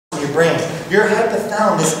your brain. Your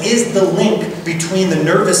hypothalamus is the link between the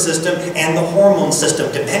nervous system and the hormone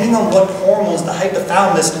system. Depending on what hormones the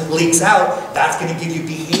hypothalamus leaks out, that's going to give you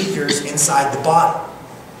behaviors inside the body.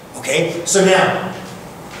 Okay? So now,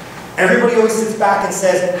 everybody always sits back and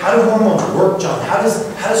says, how do hormones work, John? How does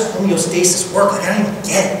homeostasis work? Like, I don't even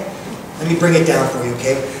get it. Let me bring it down for you,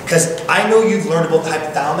 okay? Because I know you've learned about the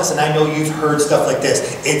hypothalamus, and I know you've heard stuff like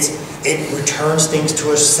this. It returns things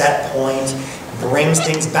to a set point, brings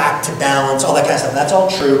things back to balance, all that kind of stuff. That's all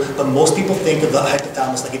true, but most people think of the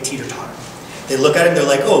hypothalamus like a teeter-totter. They look at it and they're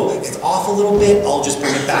like, oh, it's off a little bit, I'll just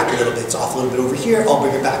bring it back a little bit. It's off a little bit over here, I'll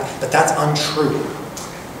bring it back. But that's untrue.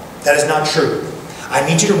 That is not true. I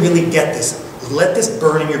need you to really get this. Let this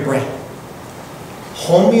burn in your brain.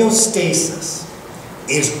 Homeostasis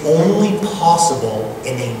is only possible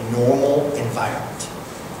in a normal environment.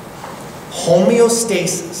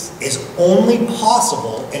 Homeostasis is only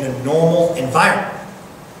possible in a normal environment.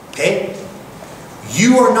 Okay?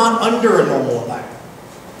 You are not under a normal environment.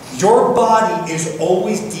 Your body is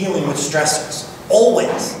always dealing with stressors.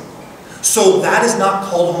 Always. So that is not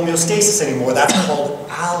called homeostasis anymore. That's called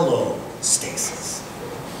allostasis.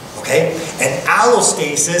 Okay? And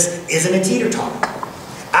allostasis isn't a teeter-totter.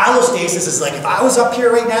 Allostasis is like if I was up here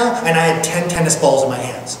right now and I had 10 tennis balls in my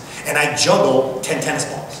hands and I juggle 10 tennis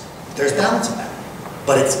balls. There's balance in that.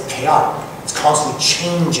 But it's chaotic. It's constantly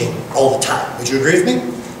changing all the time. Would you agree with me?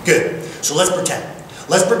 Good. So let's pretend.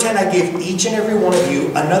 Let's pretend I give each and every one of you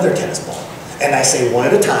another tennis ball. And I say one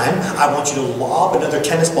at a time, I want you to lob another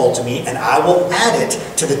tennis ball to me and I will add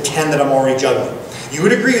it to the 10 that I'm already juggling. You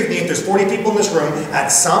would agree with me if there's 40 people in this room, at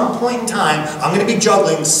some point in time, I'm going to be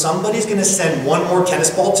juggling, somebody's going to send one more tennis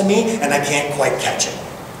ball to me and I can't quite catch it.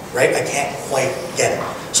 Right? I can't quite get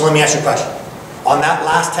it. So let me ask you a question. On that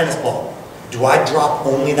last tennis ball, do I drop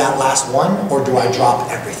only that last one or do I drop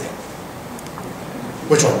everything?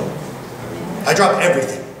 Which one? I drop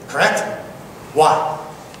everything, correct? Why?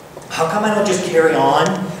 How come I don't just carry on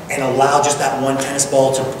and allow just that one tennis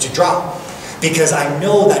ball to drop? Because I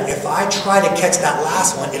know that if I try to catch that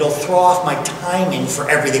last one, it'll throw off my timing for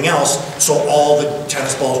everything else, so all the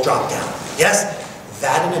tennis balls drop down. Yes?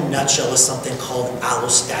 That in a nutshell is something called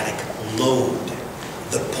allostatic load.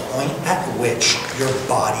 The point at which your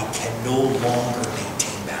body can no longer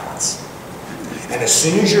maintain balance. And as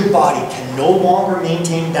soon as your body can no longer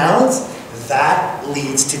maintain balance, that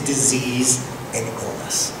leads to disease and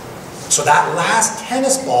illness. So that last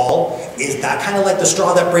tennis ball is that kind of like the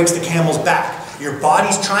straw that breaks the camel's back. Your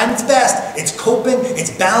body's trying its best, it's coping,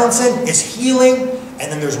 it's balancing, it's healing,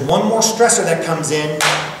 and then there's one more stressor that comes in,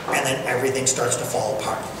 and then everything starts to fall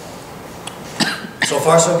apart. So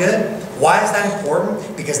far so good? Why is that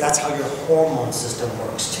important? Because that's how your hormone system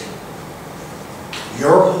works too.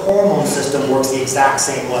 Your hormone system works the exact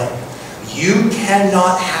same way. You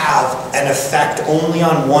cannot have an effect only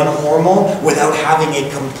on one hormone without having a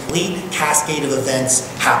complete cascade of events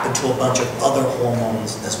happen to a bunch of other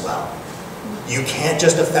hormones as well. You can't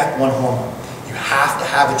just affect one hormone. You have to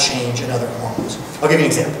have a change in other hormones. I'll give you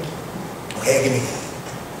an example. Okay, I'll give you an example.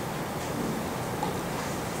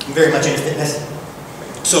 I'm very much into fitness.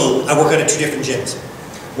 So I work out at 2 different gyms.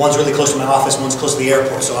 One's really close to my office, one's close to the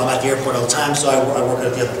airport. So I'm at the airport all the time, so I work out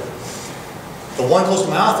at the other. The one close to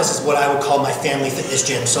my office is what I would call my family fitness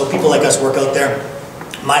gym. So people like us work out there.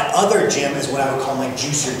 My other gym is what I would call my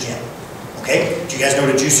juicer gym. Okay? Do you guys know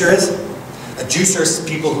what a juicer is? A juicer is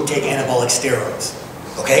people who take anabolic steroids.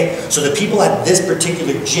 Okay? So the people at this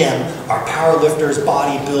particular gym are powerlifters,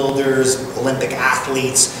 bodybuilders, Olympic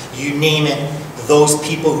athletes, you name it. Those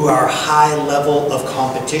people who are high level of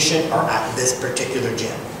competition are at this particular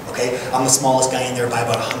gym. Okay? I'm the smallest guy in there by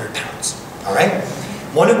about 100 pounds. Alright?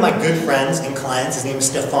 One of my good friends and clients, his name is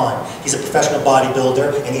Stefan. He's a professional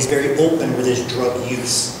bodybuilder and he's very open with his drug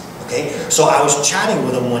use. Okay? So I was chatting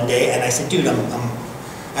with him one day and I said, dude,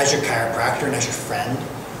 as your chiropractor and as your friend,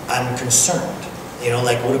 I'm concerned. You know,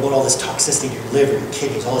 like what about all this toxicity in your liver, your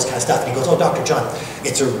kidneys, all this kind of stuff? And he goes, oh, Dr. John,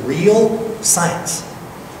 it's a real science.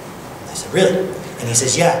 I said, really? And he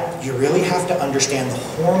says, yeah, you really have to understand the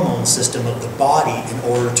hormone system of the body in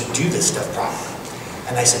order to do this stuff properly.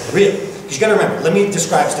 And I said, really? Because you got to remember, let me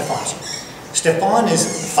describe Stefan to you. Stefan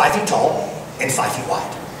is 5 feet tall and 5 feet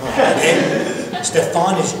wide. Okay?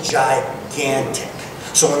 Stefan is gigantic.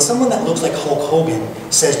 So when someone that looks like Hulk Hogan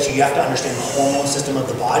says to you, you have to understand the hormone system of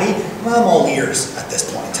the body, well, I'm all ears at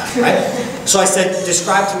this point in time, right? So I said,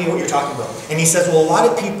 describe to me what you're talking about. And he says, well, a lot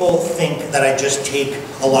of people think that I just take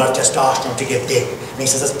a lot of testosterone to get big. And he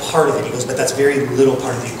says, that's part of it. He goes, but that's very little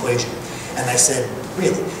part of the equation. And I said,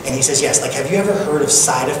 really? And he says, yes. Like, have you ever heard of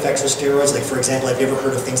side effects of steroids? Like, for example, have you ever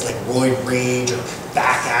heard of things like roid rage or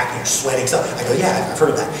back acne, you're sweating stuff. I go, yeah, I've heard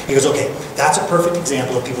of that. He goes, okay, that's a perfect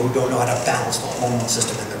example of people who don't know how to balance the hormone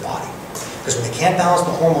system in their body. Because when they can't balance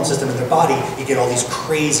the hormone system in their body, you get all these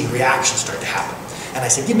crazy reactions start to happen. And I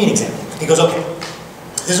said, give me an example. He goes, okay,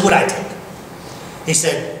 this is what I take. He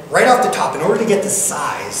said, right off the top, in order to get the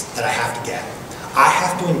size that I have to get, I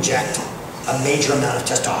have to inject a major amount of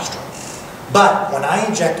testosterone. But when I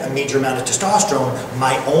inject a major amount of testosterone,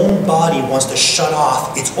 my own body wants to shut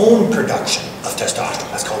off its own production of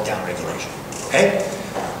testosterone. That's called downregulation, okay?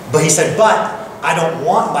 But he said, but I don't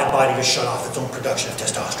want my body to shut off its own production of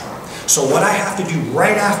testosterone. So what I have to do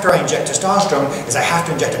right after I inject testosterone is I have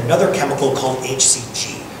to inject another chemical called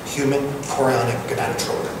HCG, human chorionic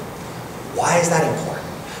gonadotropin. Why is that important?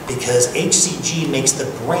 Because HCG makes the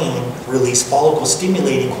brain release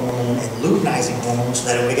follicle-stimulating hormone and luteinizing hormone so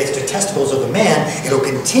that when it gets to the testicles of a man, it'll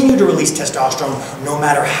continue to release testosterone no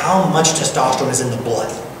matter how much testosterone is in the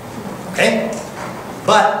blood. Okay?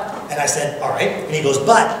 But, and I said, all right. And he goes,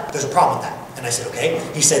 but there's a problem with that. And I said, okay.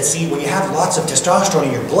 He said, see, when you have lots of testosterone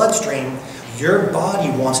in your bloodstream, your body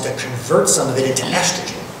wants to convert some of it into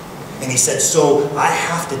estrogen. And he said, so I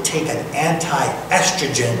have to take an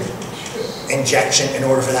anti-estrogen injection in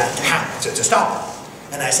order for that to happen, to stop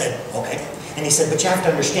it. And I said, okay. And he said, but you have to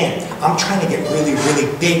understand, I'm trying to get really,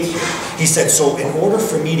 really big here. He said, so in order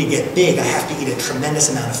for me to get big, I have to eat a tremendous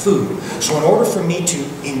amount of food. So in order for me to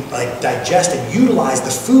digest and utilize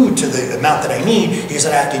the food to the amount that I need, he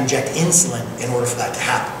said, I have to inject insulin in order for that to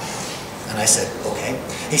happen. And I said, okay.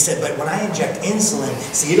 He said, but when I inject insulin,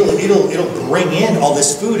 see, it'll bring in all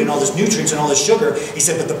this food and all this nutrients and all this sugar. He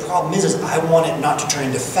said, but the problem is I want it not to turn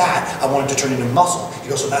into fat. I want it to turn into muscle. He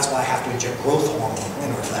goes, so that's why I have to inject growth hormone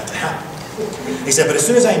in order for that to happen. He said, but as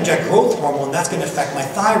soon as I inject growth hormone, that's going to affect my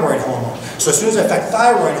thyroid hormone. So as soon as I affect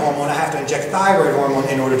thyroid hormone, I have to inject thyroid hormone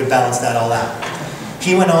in order to balance that all out.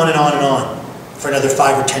 He went on and on and on for another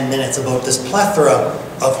 5 or 10 minutes about this plethora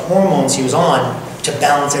of hormones he was on to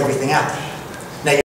balance everything out.